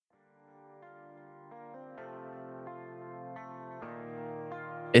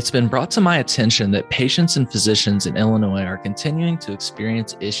It's been brought to my attention that patients and physicians in Illinois are continuing to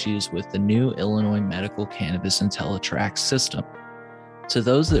experience issues with the new Illinois Medical Cannabis IntelliTrack system. To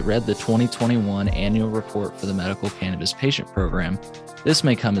those that read the 2021 annual report for the Medical Cannabis Patient Program, this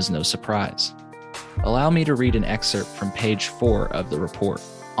may come as no surprise. Allow me to read an excerpt from page 4 of the report.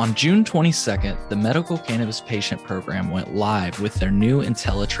 On June 22nd, the Medical Cannabis Patient Program went live with their new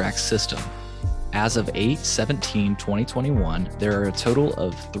IntelliTrack system. As of 8/17/2021, there are a total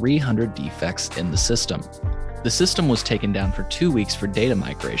of 300 defects in the system. The system was taken down for 2 weeks for data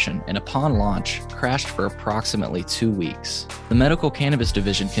migration and upon launch, crashed for approximately 2 weeks. The Medical Cannabis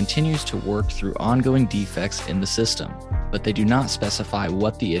Division continues to work through ongoing defects in the system, but they do not specify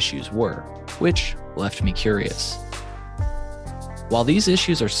what the issues were, which left me curious. While these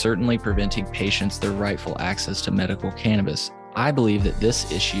issues are certainly preventing patients their rightful access to medical cannabis, I believe that this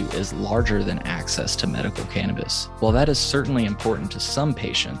issue is larger than access to medical cannabis. While that is certainly important to some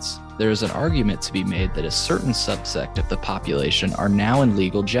patients, there is an argument to be made that a certain subsect of the population are now in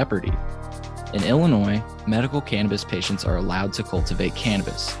legal jeopardy. In Illinois, medical cannabis patients are allowed to cultivate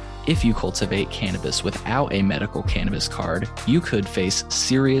cannabis. If you cultivate cannabis without a medical cannabis card, you could face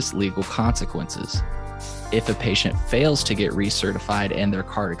serious legal consequences. If a patient fails to get recertified and their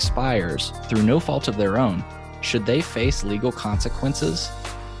card expires through no fault of their own, should they face legal consequences?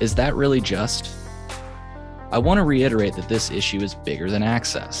 Is that really just? I want to reiterate that this issue is bigger than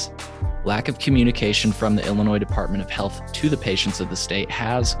access. Lack of communication from the Illinois Department of Health to the patients of the state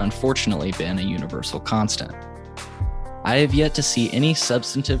has, unfortunately, been a universal constant. I have yet to see any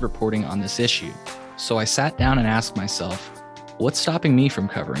substantive reporting on this issue, so I sat down and asked myself, what's stopping me from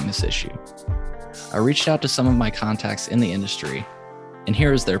covering this issue? I reached out to some of my contacts in the industry, and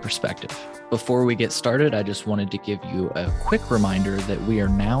here is their perspective. Before we get started, I just wanted to give you a quick reminder that we are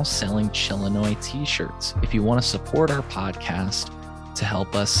now selling Chillinois t-shirts. If you want to support our podcast to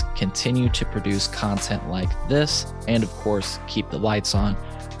help us continue to produce content like this, and of course, keep the lights on,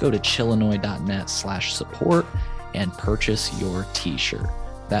 go to chillinois.net/support and purchase your t-shirt.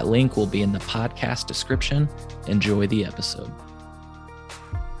 That link will be in the podcast description. Enjoy the episode.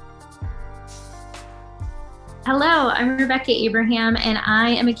 Hello, I'm Rebecca Abraham, and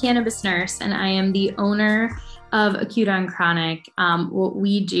I am a cannabis nurse, and I am the owner of Acute on Chronic. What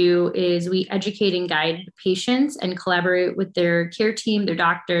we do is we educate and guide patients and collaborate with their care team, their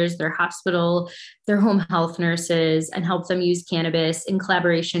doctors, their hospital, their home health nurses, and help them use cannabis in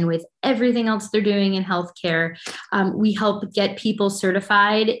collaboration with everything else they're doing in healthcare. We help get people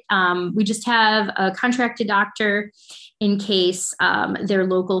certified. We just have a contracted doctor in case their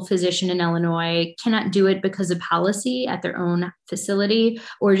local physician in Illinois cannot do it because of policy at their own facility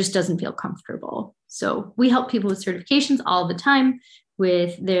or just doesn't feel comfortable. So we help people with certifications all the time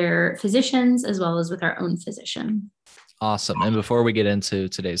with their physicians as well as with our own physician. Awesome. And before we get into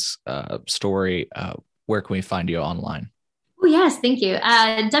today's story, where can we find you online? Oh, yes. Thank you.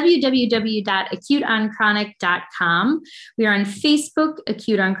 www.acuteonchronic.com. We are on Facebook,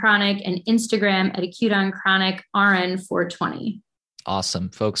 Acute on Chronic, and Instagram at Acute on Chronic RN420.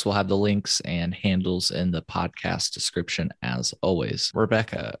 Awesome. Folks, we'll have the links and handles in the podcast description as always.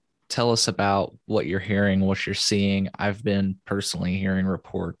 Rebecca, tell us about what you're hearing, what you're seeing. I've been personally hearing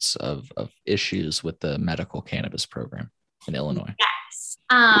reports of issues with the medical cannabis program in Illinois. Yes.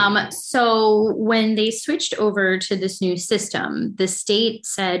 So when they switched over to this new system, the state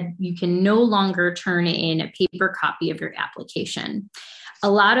said you can no longer turn in a paper copy of your application. A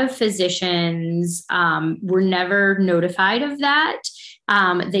lot of physicians were never notified of that.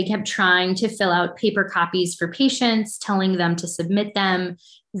 They kept trying to fill out paper copies for patients, telling them to submit them.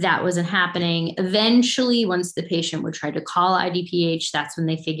 That wasn't happening. Eventually, once the patient would try to call IDPH, that's when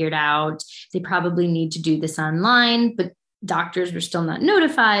they figured out they probably need to do this online, but doctors were still not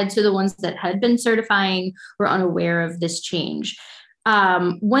notified. So the ones that had been certifying were unaware of this change.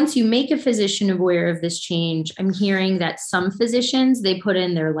 Once you make a physician aware of this change, I'm hearing that some physicians, they put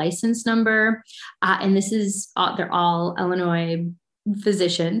in their license number, and this is, they're all Illinois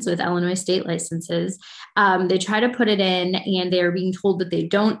physicians with Illinois state licenses. They try to put it in and they're being told that they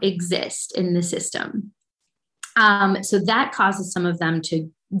don't exist in the system. So that causes some of them to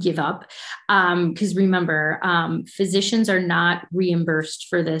give up. Because remember, physicians are not reimbursed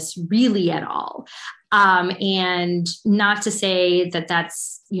for this really at all. And not to say that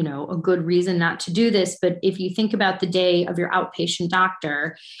that's, a good reason not to do this, but if you think about the day of your outpatient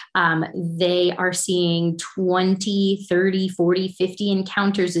doctor, they are seeing 20, 30, 40, 50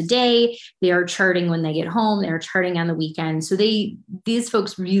 encounters a day. They are charting when they get home. They're charting on the weekend. So these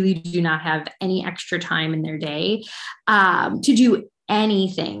folks really do not have any extra time in their day to do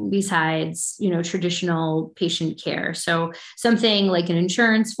anything besides, traditional patient care. So something like an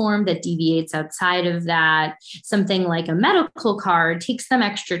insurance form that deviates outside of that, something like a medical card takes them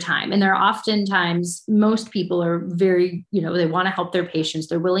extra time. And they're oftentimes, most people are very, they want to help their patients.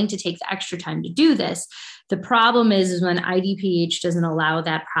 They're willing to take the extra time to do this. The problem is when IDPH doesn't allow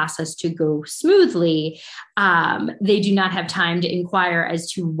that process to go smoothly, they do not have time to inquire as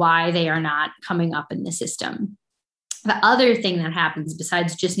to why they are not coming up in the system. The other thing that happens,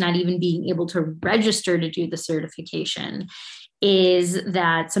 besides just not even being able to register to do the certification, is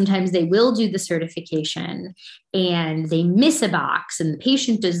that sometimes they will do the certification and they miss a box and the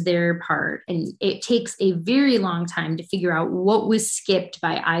patient does their part. And it takes a very long time to figure out what was skipped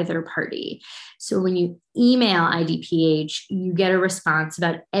by either party. So when you email IDPH, you get a response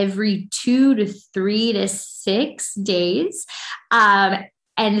about every 2 to 3 to 6 days.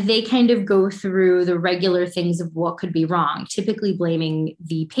 And they kind of go through the regular things of what could be wrong, typically blaming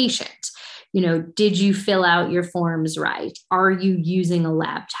the patient. Did you fill out your forms right? Are you using a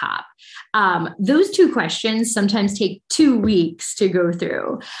laptop? Those 2 questions sometimes take 2 weeks to go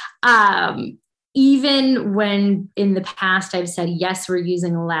through. Even when in the past I've said, yes, we're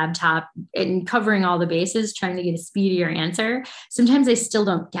using a laptop and covering all the bases, trying to get a speedier answer, sometimes I still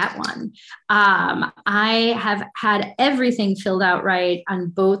don't get one. I have had everything filled out right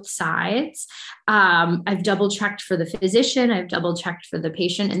on both sides. I've double checked for the physician, I've double checked for the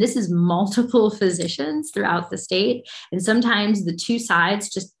patient, and this is multiple physicians throughout the state. And sometimes the 2 sides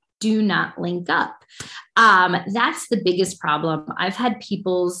just do not link up. That's the biggest problem. I've had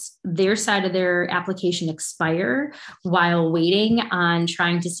their side of their application expire while waiting on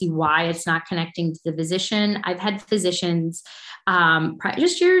trying to see why it's not connecting to the physician. I've had physicians,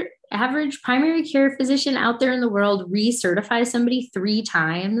 just your average primary care physician out there in the world, recertify somebody 3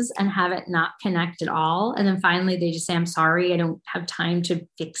 times and have it not connect at all. And then finally they just say, I'm sorry, I don't have time to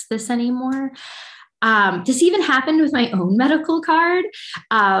fix this anymore. This even happened with my own medical card.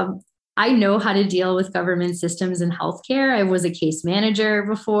 I know how to deal with government systems in healthcare. I was a case manager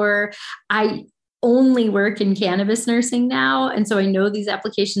before. I only work in cannabis nursing now. And so I know these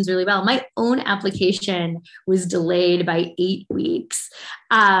applications really well. My own application was delayed by 8 weeks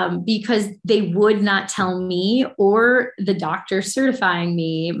because they would not tell me, or the doctor certifying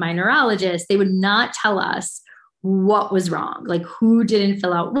me, my neurologist, they would not tell us what was wrong, like who didn't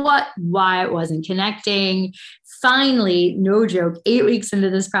fill out what, why it wasn't connecting. Finally, no joke, 8 weeks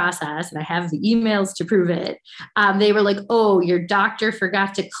into this process, and I have the emails to prove it, they were like, oh, your doctor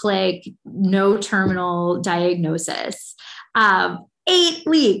forgot to click no terminal diagnosis. 8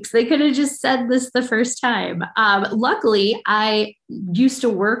 weeks. They could have just said this the first time. Luckily, I used to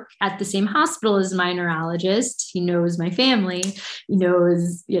work at the same hospital as my neurologist. He knows my family. He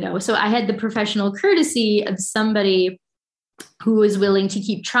knows, so I had the professional courtesy of somebody who was willing to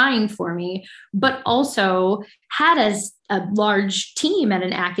keep trying for me, but also had a large team at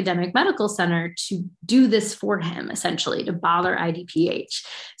an academic medical center to do this for him, essentially, to bother IDPH.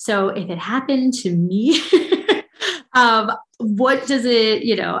 So if it happened to me, what does it,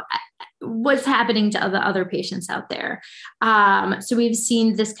 what's happening to the other patients out there? So we've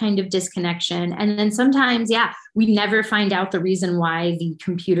seen this kind of disconnection. And then sometimes, we never find out the reason why the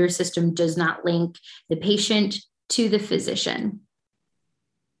computer system does not link the patient to the physician.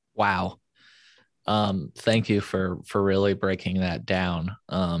 Wow. Thank you for really breaking that down.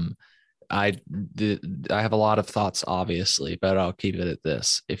 I have a lot of thoughts, obviously, but I'll keep it at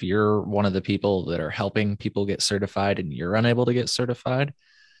this. If you're one of the people that are helping people get certified and you're unable to get certified,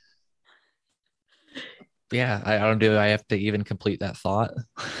 I don't do. I have to even complete that thought.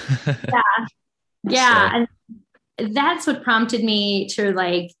 Yeah. So. And that's what prompted me to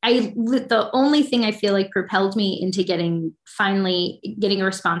the only thing I feel like propelled me into finally getting a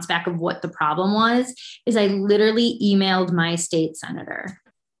response back of what the problem was is I literally emailed my state senator.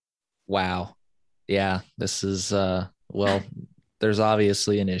 Wow. Yeah, this is, there's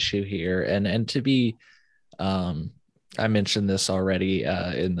obviously an issue here. And to be, I mentioned this already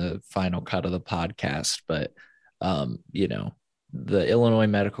in the final cut of the podcast, but, the Illinois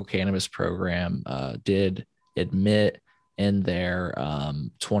Medical Cannabis Program did admit in their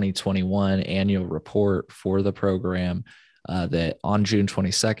 2021 annual report for the program that on June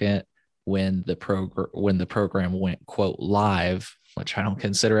 22nd, when the program went, quote, live, which I don't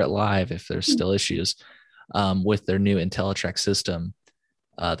consider it live if there's still issues with their new IntelliTrack system,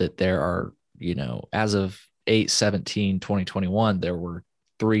 that there are, as of 8/17/2021, there were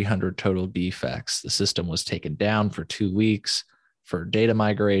 300 total defects. The system was taken down for 2 weeks for data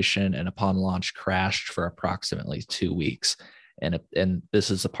migration, and upon launch crashed for approximately 2 weeks. And this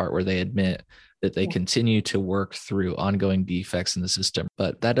is the part where they admit that they continue to work through ongoing defects in the system.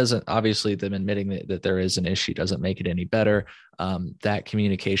 But that doesn't, obviously, them admitting that there is an issue doesn't make it any better. That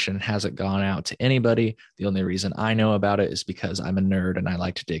communication hasn't gone out to anybody. The only reason I know about it is because I'm a nerd and I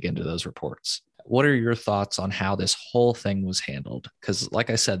like to dig into those reports. What are your thoughts on how this whole thing was handled? Because like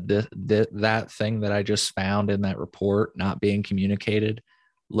I said, that thing that I just found in that report not being communicated,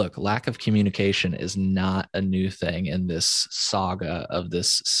 look, lack of communication is not a new thing in this saga of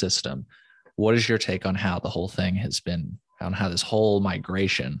this system. What is your take on how the whole thing has been, on how this whole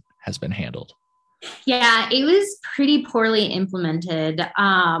migration has been handled? Yeah, it was pretty poorly implemented.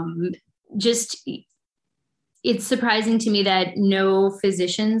 Just it's surprising to me that no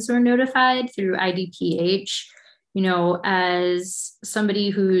physicians were notified through IDPH. You know, as somebody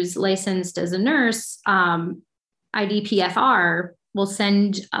who's licensed as a nurse, IDPFR will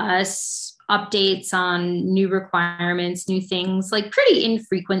send us updates on new requirements, new things, like pretty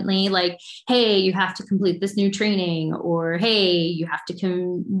infrequently, like, hey, you have to complete this new training, or hey, you have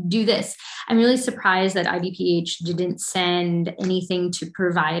to do this. I'm really surprised that IDPH didn't send anything to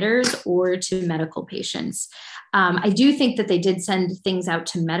providers or to medical patients. I do think that they did send things out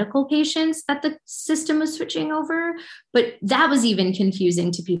to medical patients that the system was switching over, but that was even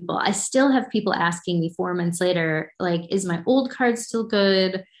confusing to people. I still have people asking me 4 months later, like, is my old card still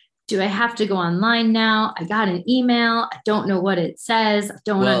good? Do I have to go online now? I got an email. I don't know what it says. I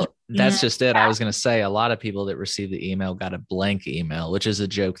don't know. That's just it. I was going to say a lot of people that received the email got a blank email, which is a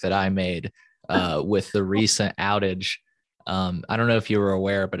joke that I made with the recent outage. I don't know if you were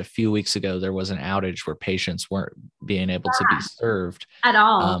aware, but a few weeks ago, there was an outage where patients weren't being able to be served at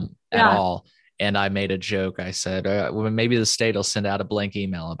all. At all. And I made a joke. I said, well, maybe the state will send out a blank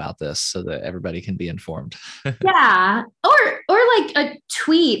email about this so that everybody can be informed. Yeah. Or like a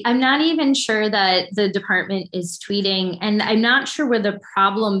tweet. I'm not even sure that the department is tweeting, and I'm not sure where the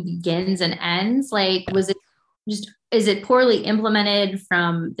problem begins and ends. Like, is it poorly implemented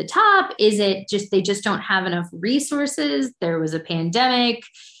from the top? Is it just, they just don't have enough resources? There was a pandemic,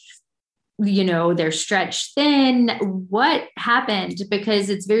 you know, they're stretched thin. What happened? Because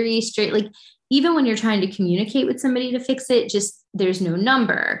it's very straight. Like, even when you're trying to communicate with somebody to fix it, just there's no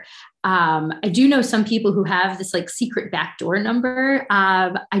number. I do know some people who have this like secret backdoor number.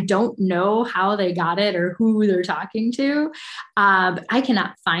 I don't know how they got it or who they're talking to. I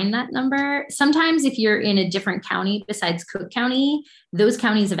cannot find that number. Sometimes if you're in a different county besides Cook County, those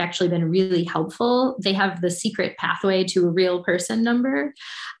counties have actually been really helpful. They have the secret pathway to a real person number.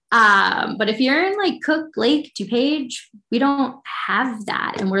 But if you're in like Cook, Lake, DuPage, we don't have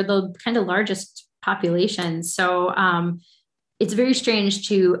that. And we're the kind of largest population. So it's very strange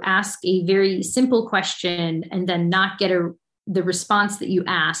to ask a very simple question and then not get the response that you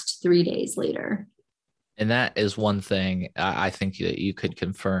asked 3 days later. And that is one thing I think that you could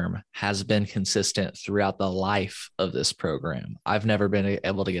confirm has been consistent throughout the life of this program. I've never been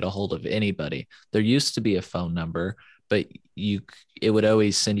able to get a hold of anybody. There used to be a phone number, but it would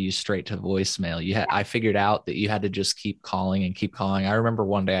always send you straight to voicemail. I figured out that you had to just keep calling and keep calling. I remember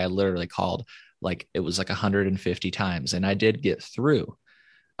one day I literally called, like it was like 150 times, and I did get through,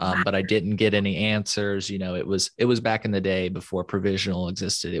 but I didn't get any answers. You know, it was back in the day before provisional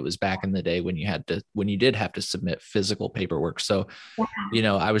existed. It was back in the day when you did have to submit physical paperwork. So, you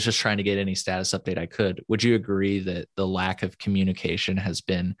know, I was just trying to get any status update I could. Would you agree that the lack of communication has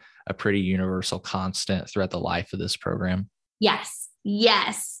been a pretty universal constant throughout the life of this program? Yes.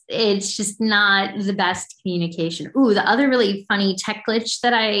 It's just not the best communication. Ooh, the other really funny tech glitch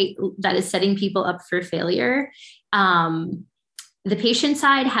that is setting people up for failure. The patient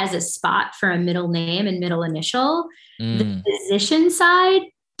side has a spot for a middle name and middle initial. The physician side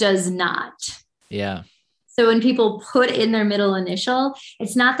does not. Yeah. So when people put in their middle initial,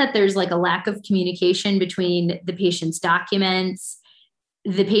 it's not that there's like a lack of communication between the patient's documents,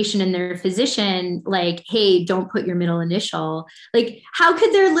 the patient and their physician, like, hey, don't put your middle initial. Like, how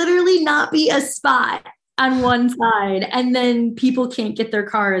could there literally not be a spot on one side and then people can't get their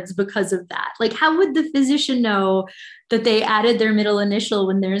cards because of that? Like, how would the physician know that they added their middle initial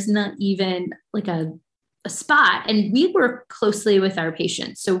when there's not even like a spot? And we work closely with our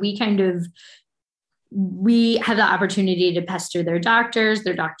patients. So we have the opportunity to pester their doctors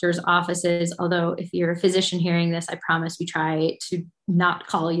offices. Although if you're a physician hearing this, I promise we try to not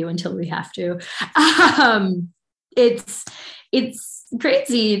call you until we have to. It's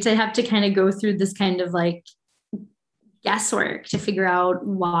crazy to have to kind of go through this kind of like guesswork to figure out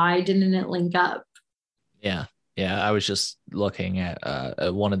why didn't it link up. Yeah. I was just looking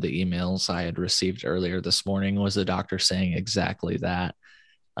at one of the emails I had received earlier this morning was the doctor saying exactly that.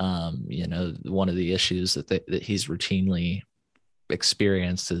 You know, one of the issues that he's routinely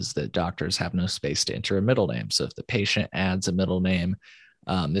experienced is that doctors have no space to enter a middle name. So if the patient adds a middle name,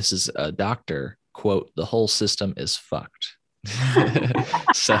 this is a doctor quote, the whole system is fucked.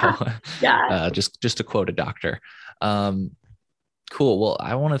 So Yeah. just to quote a doctor. Cool. Well,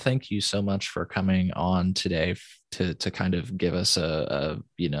 I want to thank you so much for coming on today to kind of give us a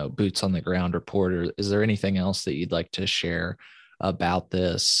boots on the ground report. Or is there anything else that you'd like to share about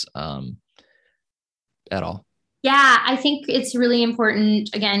this at all? Yeah, I think it's really important.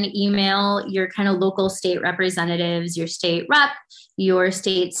 Again, email your kind of local state representatives, your state rep, your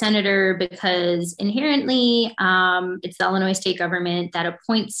state senator, because inherently it's the Illinois state government that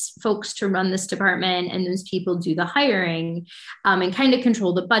appoints folks to run this department, and those people do the hiring and kind of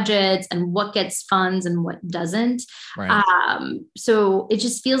control the budgets and what gets funds and what doesn't. Right. So it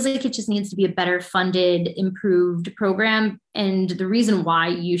just feels like it just needs to be a better funded, improved program. And the reason why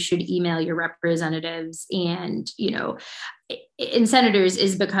you should email your representatives and, and senators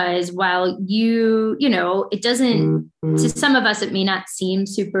is because while it doesn't, to some of us, it may not seem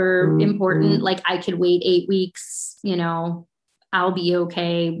super important. Like I could wait 8 weeks, I'll be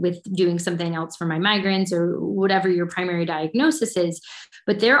okay with doing something else for my migraines or whatever your primary diagnosis is.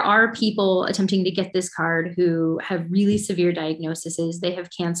 But there are people attempting to get this card who have really severe diagnoses. They have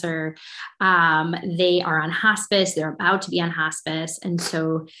cancer. They are on hospice. They're about to be on hospice. And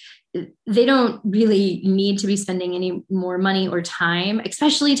so they don't really need to be spending any more money or time,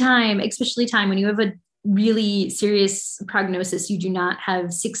 especially time when you have a really serious prognosis. You do not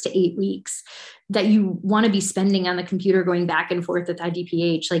have 6 to 8 weeks that you want to be spending on the computer going back and forth with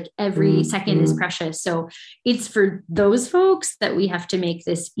IDPH. Like every second is precious. So it's for those folks that we have to make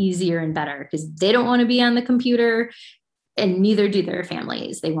this easier and better, because they don't want to be on the computer and neither do their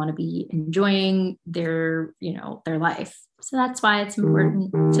families. They want to be enjoying their life. So that's why it's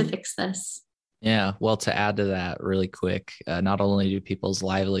important to fix this. Yeah. Well, to add to that really quick, not only do people's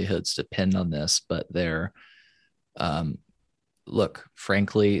livelihoods depend on this, but their,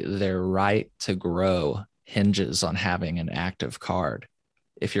 frankly, their right to grow hinges on having an active card.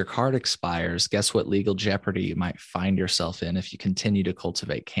 If your card expires, guess what legal jeopardy you might find yourself in if you continue to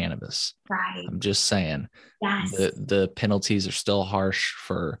cultivate cannabis? Right. I'm just saying. Yes. The penalties are still harsh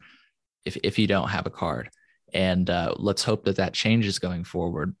for if you don't have a card. And let's hope that changes going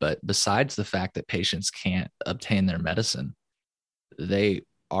forward. But besides the fact that patients can't obtain their medicine, they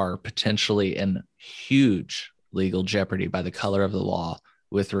are potentially in huge legal jeopardy by the color of the law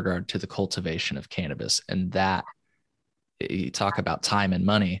with regard to the cultivation of cannabis. And that, you talk about time and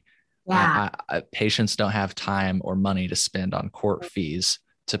money. Yeah. Patients don't have time or money to spend on court fees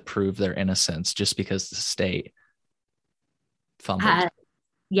to prove their innocence just because the state fumbled.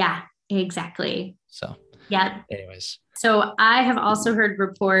 Yeah, exactly. So. Yeah. Anyways. So I have also heard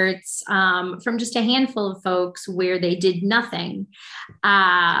reports from just a handful of folks where they did nothing.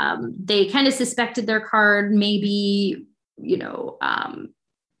 They kind of suspected their card maybe,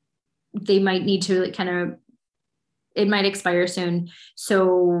 they might need to it might expire soon.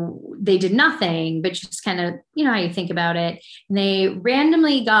 So they did nothing, but just kind of, how you think about it. And they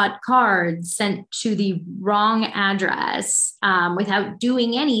randomly got cards sent to the wrong address without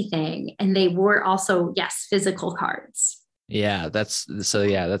doing anything. And they were also, physical cards. Yeah, that's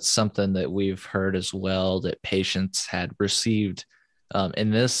something that we've heard as well, that patients had received.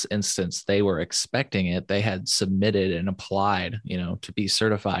 In this instance, they were expecting it. They had submitted and applied, to be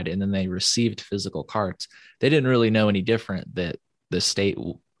certified, and then they received physical cards. They didn't really know any different, that the state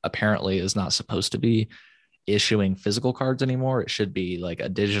apparently is not supposed to be issuing physical cards anymore. It should be like a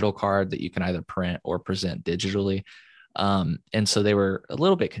digital card that you can either print or present digitally. And so they were a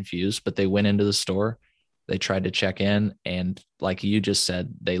little bit confused, but they went into the store. They tried to check in, and like you just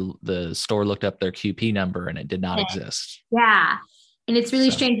said, the store looked up their QP number and it did not exist. Yeah. And it's really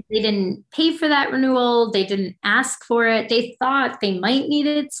strange. They didn't pay for that renewal. They didn't ask for it. They thought they might need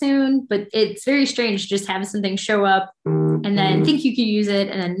it soon, but it's very strange to just have something show up and then think you could use it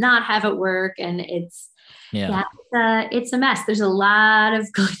and then not have it work. And it's a mess. There's a lot of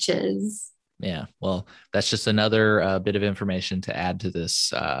glitches. Yeah. Well, that's just another bit of information to add to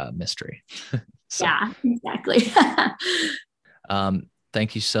this mystery. So. Yeah, exactly.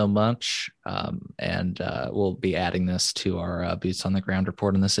 Thank you so much. And we'll be adding this to our Boots on the Ground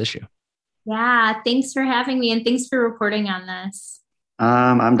report on this issue. Yeah, thanks for having me, and thanks for reporting on this.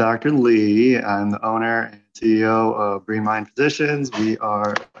 I'm Dr. Lee. I'm the owner and CEO of Green Mind Physicians. We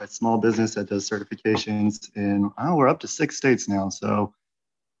are a small business that does certifications we're up to 6 states now. So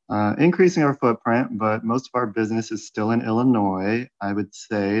increasing our footprint, but most of our business is still in Illinois. I would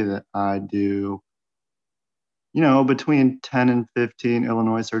say that I do between 10 and 15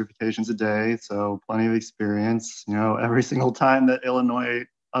 Illinois certifications a day. So plenty of experience. Every single time that Illinois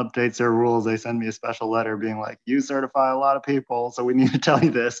updates their rules, they send me a special letter being like, you certify a lot of people, so we need to tell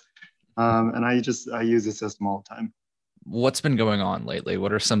you this. And I use the system all the time. What's been going on lately?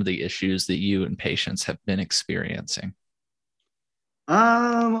 What are some of the issues that you and patients have been experiencing?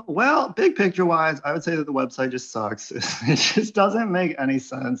 Well, big picture wise, I would say that the website just sucks. It just doesn't make any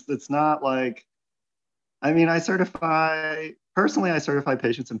sense. It's not like, I mean, I certify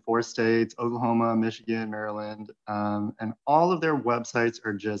patients in 4 states: Oklahoma, Michigan, Maryland, and all of their websites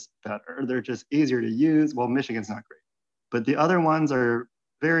are just better. They're just easier to use. Well, Michigan's not great, but the other ones are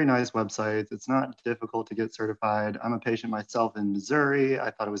very nice websites. It's not difficult to get certified. I'm a patient myself in Missouri. I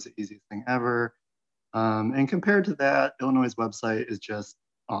thought it was the easiest thing ever. And compared to that, Illinois' website is just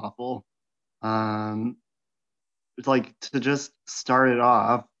awful. It's like, to just start it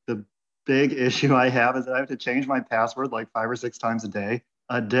off, the big issue I have is that I have to change my password like 5 or 6 times a day.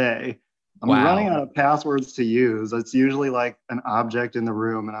 I'm running Wow. out of passwords to use. It's usually like an object in the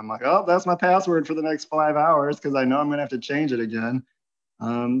room, and I'm like, oh, that's my password for the next 5 hours because I know I'm going to have to change it again.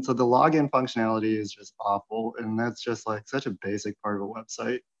 So the login functionality is just awful, and that's just like such a basic part of a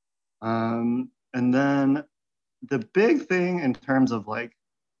website. And then the big thing in terms of like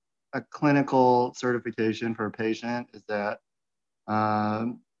a clinical certification for a patient is that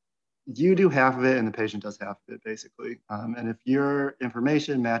um, you do half of it and the patient does half of it, basically. And if your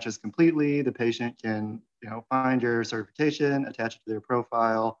information matches completely, the patient can, find your certification, attach it to their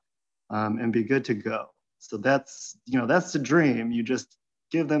profile, and be good to go. So that's the dream. You just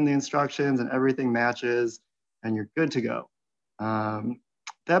give them the instructions and everything matches and you're good to go.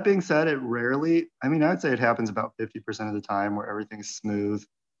 That being said, I would say it happens about 50% of the time where everything's smooth.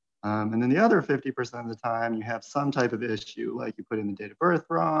 And then the other 50% of the time, you have some type of issue, like you put in the date of birth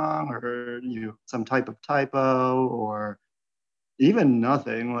wrong, or some type of typo, or even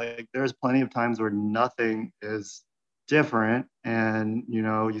nothing. Like, there's plenty of times where nothing is different, and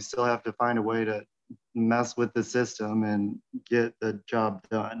you still have to find a way to mess with the system and get the job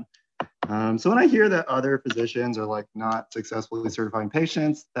done. So when I hear that other physicians are like not successfully certifying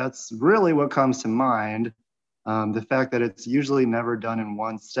patients, that's really what comes to mind. The fact that it's usually never done in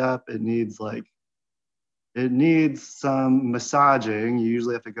one step. It needs some massaging. You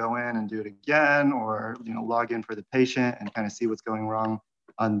usually have to go in and do it again, or log in for the patient and kind of see what's going wrong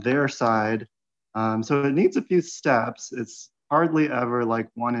on their side. So it needs a few steps. It's hardly ever like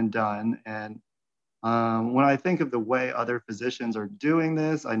one and done. And when I think of the way other physicians are doing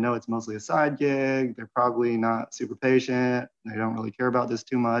this, I know it's mostly a side gig. They're probably not super patient. They don't really care about this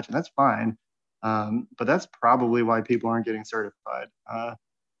too much, and that's fine. But that's probably why people aren't getting certified.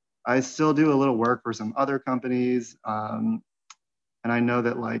 I still do a little work for some other companies. And I know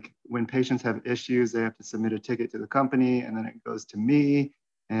that like when patients have issues, they have to submit a ticket to the company and then it goes to me.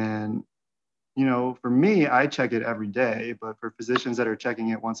 And, for me, I check it every day, but for physicians that are checking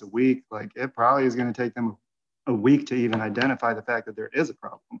it once a week, like it probably is going to take them a week to even identify the fact that there is a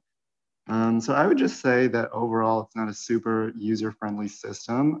problem. So I would just say that overall, it's not a super user-friendly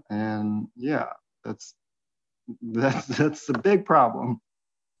system. And yeah, that's the big problem.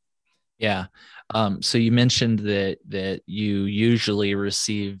 Yeah. So you mentioned that you usually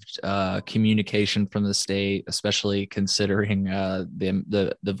received communication from the state, especially considering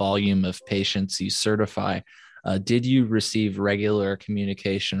the volume of patients you certify. Did you receive regular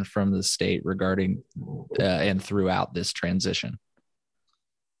communication from the state regarding and throughout this transition?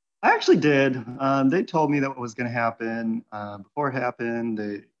 I actually did. They told me that what was going to happen before it happened.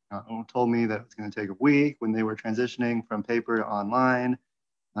 They told me that it was going to take a week when they were transitioning from paper to online.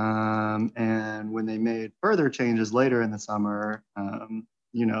 And when they made further changes later in the summer,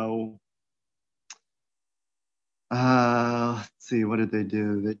 let's see, what did they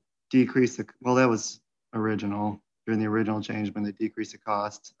do? They decreased that was during the original change when they decreased the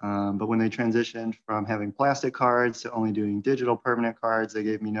cost. But when they transitioned from having plastic cards to only doing digital permanent cards, they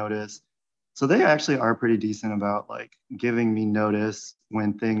gave me notice. So they actually are pretty decent about like giving me notice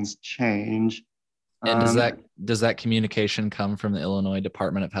when things change. And does that communication come from the Illinois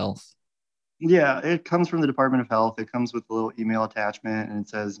Department of Health? Yeah, it comes from the Department of Health. It comes with a little email attachment, and it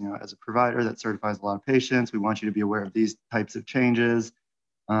says, as a provider that certifies a lot of patients, we want you to be aware of these types of changes.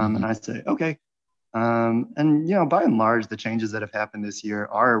 And I say, okay. And by and large, the changes that have happened this year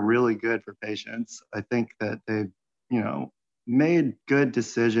are really good for patients. I think that they've, made good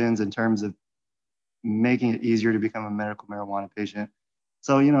decisions in terms of making it easier to become a medical marijuana patient.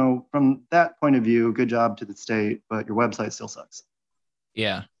 So, from that point of view, good job to the state, but your website still sucks.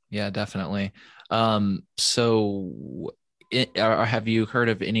 Yeah, definitely. So or have you heard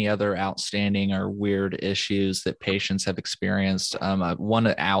of any other outstanding or weird issues that patients have experienced?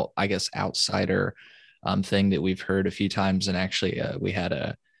 I guess, outsider thing that we've heard a few times, and actually we had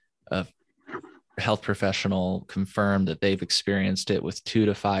a health professional confirm that they've experienced it with 2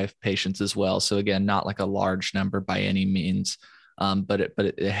 to 5 patients as well. So again, not like a large number by any means, but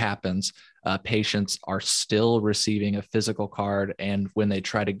it happens. Patients are still receiving a physical card, and when they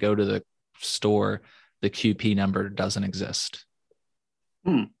try to go to the store, the QP number doesn't exist.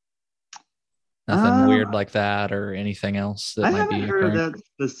 Nothing weird like that, or anything else that might be occurring? I haven't heard of that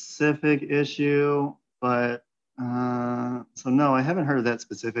specific issue, but so no, I haven't heard of that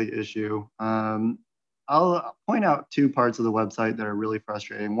specific issue. I'll point out 2 parts of the website that are really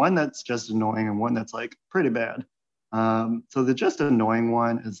frustrating. One that's just annoying, and one that's like pretty bad. So the just annoying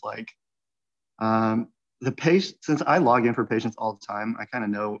one is like, the patient, since I log in for patients all the time, I kind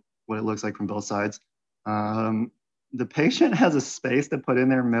of know what it looks like from both sides. The patient has a space to put in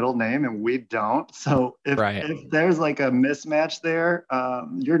their middle name, and we don't. So if there's like a mismatch there,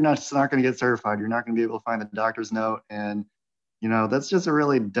 you're not going to get certified. You're not going to be able to find the doctor's note. And, that's just a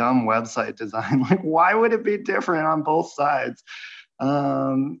really dumb website design. Like, why would it be different on both sides?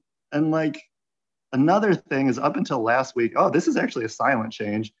 And like, another thing is, up until last week, this is actually a silent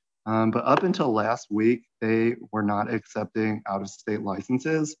change. But up until last week, they were not accepting out-of-state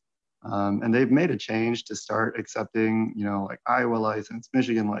licenses. And they've made a change to start accepting, like Iowa license,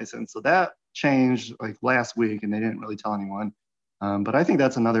 Michigan license. So that changed like last week, and they didn't really tell anyone. But I think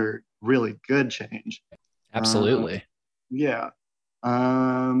that's another really good change. Absolutely. Yeah.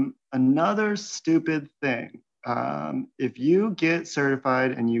 Another stupid thing. If you get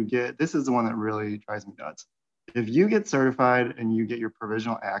certified and this is the one that really drives me nuts. If you get certified and you get your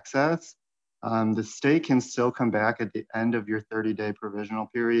provisional access, the state can still come back at the end of your 30-day provisional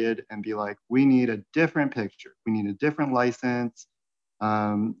period and be like, we need a different picture. We need a different license.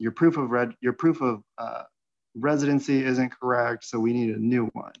 Your proof of residency isn't correct, so we need a new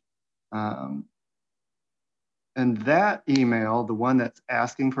one. And that email, the one that's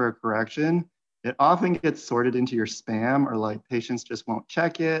asking for a correction, it often gets sorted into your spam, or like patients just won't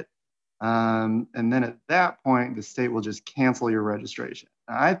check it. And then at that point, the state will just cancel your registration.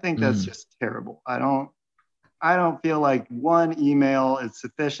 I think that's just terrible. I don't feel like one email is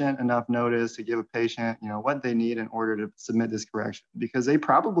sufficient enough notice to give a patient, what they need in order to submit this correction, because they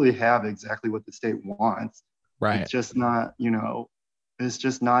probably have exactly what the state wants. Right. It's just not, it's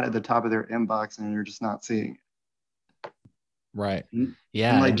just not at the top of their inbox, and you're just not seeing it. Right.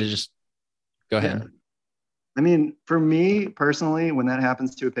 Yeah. And just go ahead. Yeah. I mean, for me personally, when that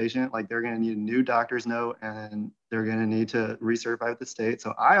happens to a patient, like, they're going to need a new doctor's note, and they're going to need to recertify with the state.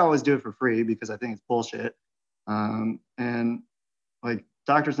 So I always do it for free because I think it's bullshit. And like,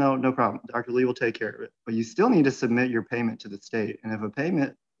 doctor's note, no problem. Dr. Lee will take care of it. But you still need to submit your payment to the state. And if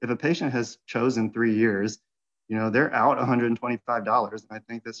a patient has chosen 3 years, they're out $125. And I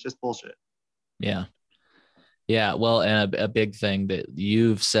think that's just bullshit. Yeah. Yeah. Well, and a big thing that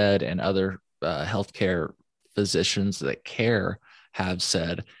you've said, and other healthcare physicians that care have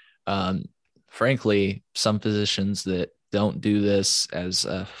said, frankly, some physicians that don't do this as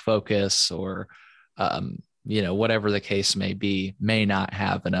a focus, or whatever the case may be, may not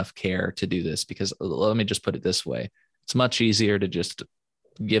have enough care to do this. Because let me just put it this way: it's much easier to just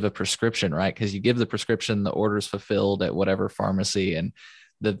give a prescription, right? Because you give the prescription, the order's fulfilled at whatever pharmacy, and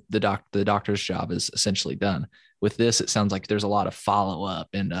the doctor's job is essentially done. With this, it sounds like there's a lot of follow-up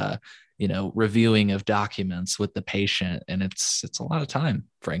and reviewing of documents with the patient, and it's a lot of time,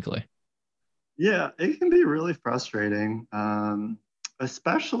 frankly. Yeah, it can be really frustrating,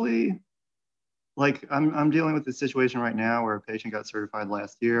 especially like I'm dealing with a situation right now where a patient got certified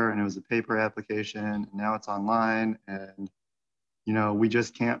last year, and it was a paper application, and now it's online, and we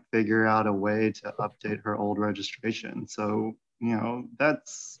just can't figure out a way to update her old registration. So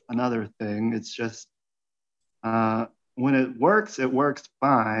that's another thing. It's just when it works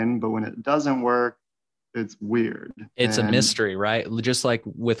fine, but when it doesn't work, it's weird. It's a mystery, right? Just like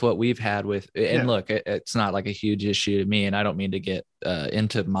with what we've had with, and look, it's not like a huge issue to me, and I don't mean to get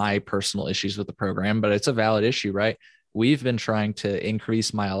into my personal issues with the program, but it's a valid issue, right? We've been trying to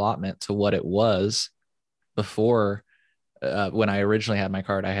increase my allotment to what it was before. When I originally had my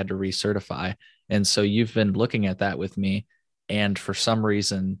card, I had to recertify. And so you've been looking at that with me, and for some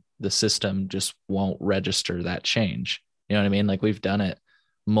reason, the system just won't register that change. You know what I mean? Like, we've done it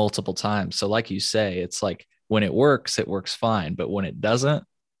multiple times. So like you say, it's like, when it works fine. But when it doesn't,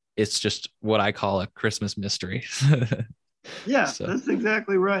 it's just what I call a Christmas mystery. Yeah, so. That's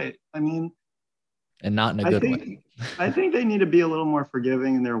exactly right. I mean, and not in a I good think way. I think they need to be a little more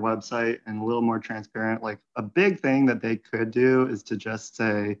forgiving in their website and a little more transparent. Like a big thing that they could do is to just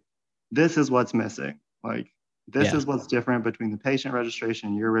say, this is what's missing. Like this Yeah. is what's different between the patient registration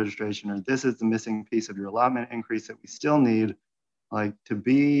and your registration, or this is the missing piece of your allotment increase that we still need, like to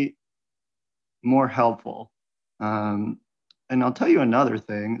be more helpful. Um, and I'll tell you another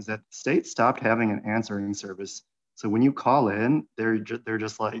thing is that the state stopped having an answering service. So when you call in, they're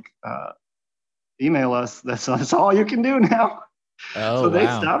just like, email us. That's all you can do now. Oh, So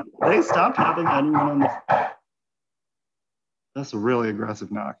wow. they stopped having anyone on the. That's a really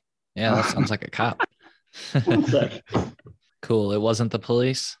aggressive knock. Yeah, that sounds like a cop. One sec. Cool. It wasn't the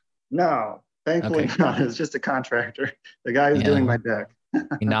police. No, thankfully Okay. not. It's just a contractor. The guy who's doing Yeah. my deck.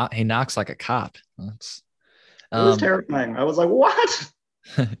 He knocks like a cop. That's It was um terrifying. I was like, what?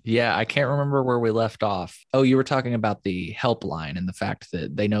 yeah, I can't remember where we left off. Oh, you were talking about the helpline and the fact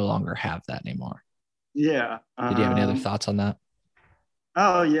that they no longer have that anymore. Yeah. Did you have any other thoughts on that?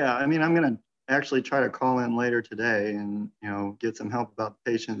 Oh yeah. I mean, I'm gonna actually try to call in later today and get some help about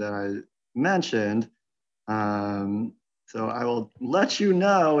the patient that I mentioned. Um, so I will let you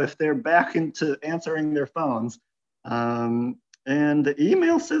know if they're back into answering their phones. And the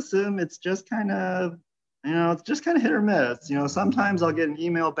email system, it's just kind of, it's just kind of hit or miss. Sometimes I'll get an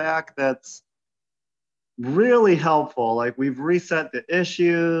email back that's really helpful. Like we've reset the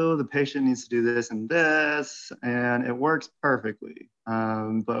issue, the patient needs to do this and this, and it works perfectly.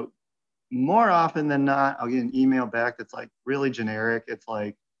 But more often than not, I'll get an email back that's like really generic. It's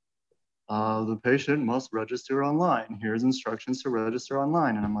like, the patient must register online. Here's instructions to register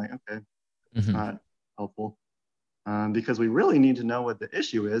online. And I'm like, okay, it's not helpful. Because we really need to know what the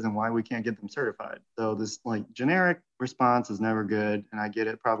issue is and why we can't get them certified. So this like generic response is never good. And I get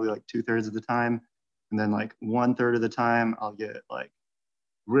it probably like 2/3 of the time. And then like 1/3 of the time, I'll get like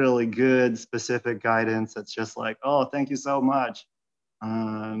really good specific guidance that's just like, oh, thank you so much.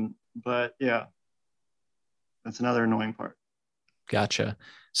 But yeah, that's another annoying part. Gotcha.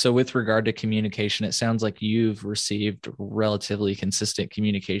 So with regard to communication, it sounds like you've received relatively consistent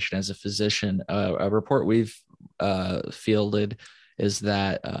communication as a physician. A report we've fielded is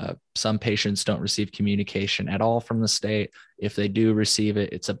that some patients don't receive communication at all from the state. If they do receive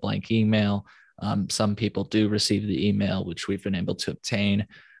it, it's a blank email. Some people do receive the email, which we've been able to obtain.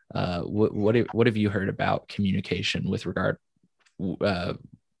 What have you heard about communication with regard?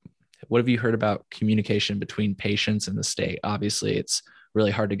 What have you heard about communication between patients and the state? Obviously, it's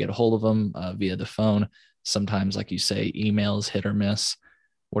really hard to get a hold of them via the phone. Sometimes, like you say, emails hit or miss.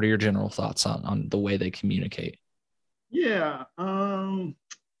 What are your general thoughts on the way they communicate? Yeah,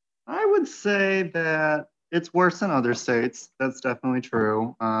 I would say that it's worse than other states. That's definitely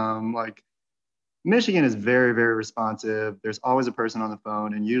true. Like Michigan is very, very responsive. There's always a person on the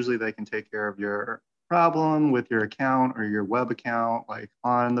phone, and usually they can take care of your problem with your account or your web account, like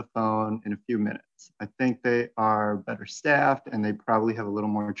on the phone in a few minutes. I think they are better staffed and they probably have a little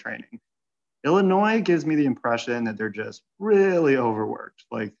more training. Illinois gives me the impression that they're just really overworked.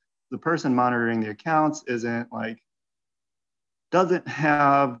 Like the person monitoring the accounts doesn't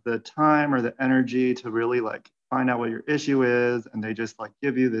have the time or the energy to really like find out what your issue is, and they just like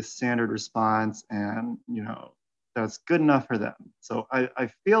give you this standard response, and that's good enough for them. So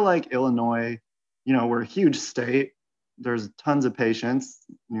I feel like Illinois, we're a huge state. There's tons of patients.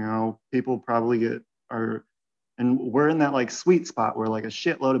 People probably and we're in that like sweet spot where like a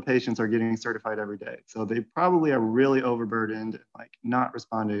shitload of patients are getting certified every day. So they probably are really overburdened, like not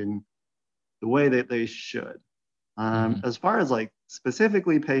responding the way that they should. As far as like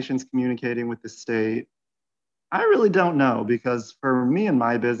specifically patients communicating with the state, I really don't know, because for me and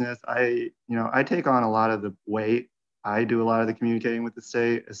my business, I take on a lot of the weight. I do a lot of the communicating with the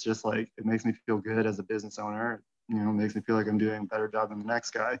state. It's just like, it makes me feel good as a business owner. It makes me feel like I'm doing a better job than the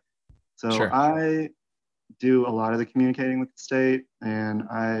next guy. So Sure. I do a lot of the communicating with the state, and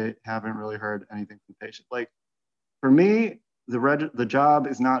I haven't really heard anything from the patient. Like for me, the job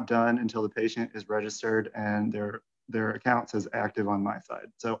is not done until the patient is registered and their account says active on my side.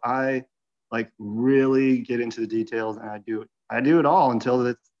 So I like really get into the details, and I do it all until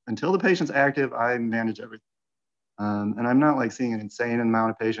the patient's active. I manage everything. And I'm not like seeing an insane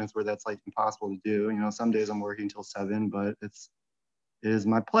amount of patients where that's like impossible to do. Some days I'm working till 7, but it is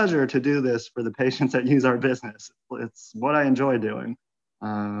my pleasure to do this for the patients that use our business. It's what I enjoy doing.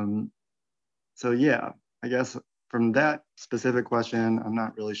 So yeah, I guess from that specific question, I'm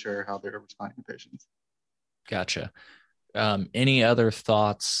not really sure how they're responding to patients. Gotcha. Any other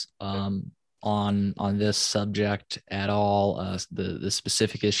thoughts on this subject at all? The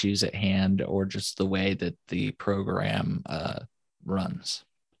specific issues at hand, or just the way that the program runs?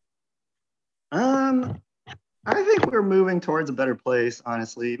 I think we're moving towards a better place,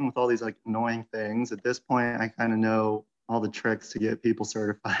 honestly, even with all these like annoying things. At this point, I kind of know all the tricks to get people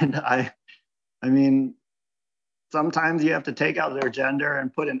certified. I mean, sometimes you have to take out their gender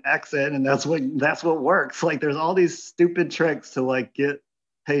and put an X in, and that's what works. Like there's all these stupid tricks to like get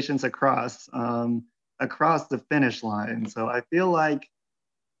patients across the finish line. So I feel like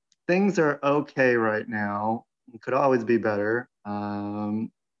things are okay right now. It could always be better.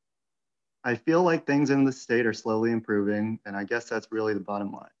 I feel like things in the state are slowly improving, and I guess that's really the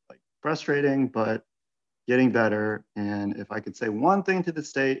bottom line. Like frustrating, but getting better. And if I could say one thing to the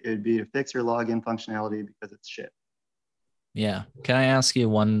state, it'd be to fix your login functionality because it's shit. Yeah. Can I ask you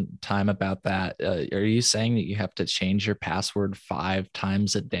one time about that? Are you saying that you have to change your password 5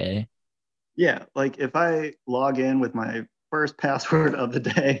 times a day? Yeah. Like if I log in with my first password of the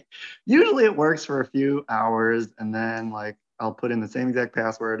day, usually it works for a few hours, and then like I'll put in the same exact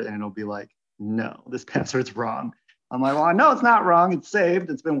password and it'll be like, no, this password's wrong. I'm like, well, I know it's not wrong. It's saved.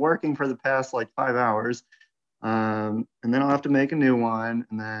 It's been working for the past like 5 hours. And then I'll have to make a new one.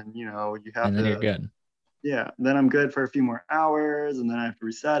 And then, you have and then you're good. Yeah. Then I'm good for a few more hours, and then I have to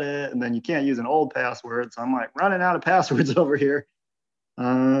reset it. And then you can't use an old password. So I'm like running out of passwords over here.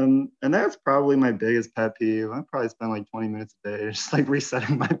 And that's probably my biggest pet peeve. I probably spend like 20 minutes a day just like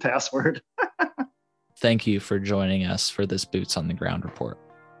resetting my password. Thank you for joining us for this Boots on the Ground report.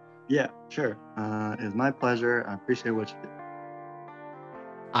 Yeah, sure. It's my pleasure. I appreciate what you do.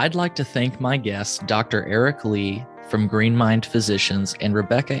 I'd like to thank my guests, Dr. Eric Lee from Green Mind Physicians and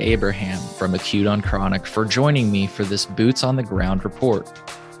Rebecca Abraham from Acute on Chronic for joining me for this Boots on the Ground report.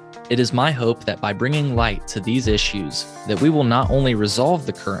 It is my hope that by bringing light to these issues, that we will not only resolve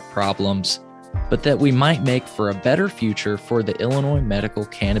the current problems, but that we might make for a better future for the Illinois Medical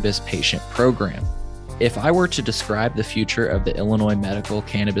Cannabis Patient Program. If I were to describe the future of the Illinois Medical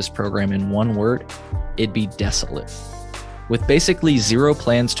Cannabis Program in one word, it'd be desolate. With basically zero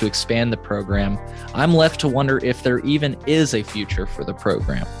plans to expand the program, I'm left to wonder if there even is a future for the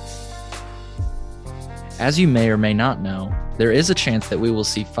program. As you may or may not know, there is a chance that we will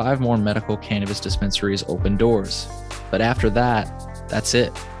see 5 more medical cannabis dispensaries open doors. But after that, that's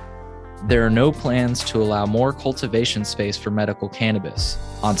it. There are no plans to allow more cultivation space for medical cannabis.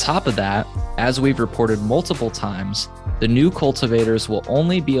 On top of that, as we've reported multiple times, the new cultivators will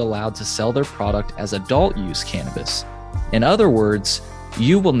only be allowed to sell their product as adult use cannabis. In other words,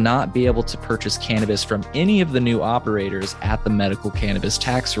 you will not be able to purchase cannabis from any of the new operators at the medical cannabis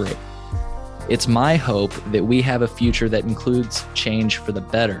tax rate. It's my hope that we have a future that includes change for the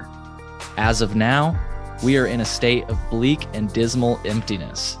better. As of now, we are in a state of bleak and dismal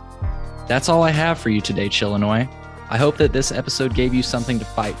emptiness. That's all I have for you today, Chillinois. I hope that this episode gave you something to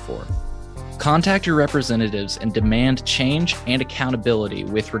fight for. Contact your representatives and demand change and accountability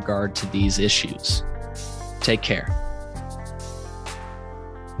with regard to these issues. Take care.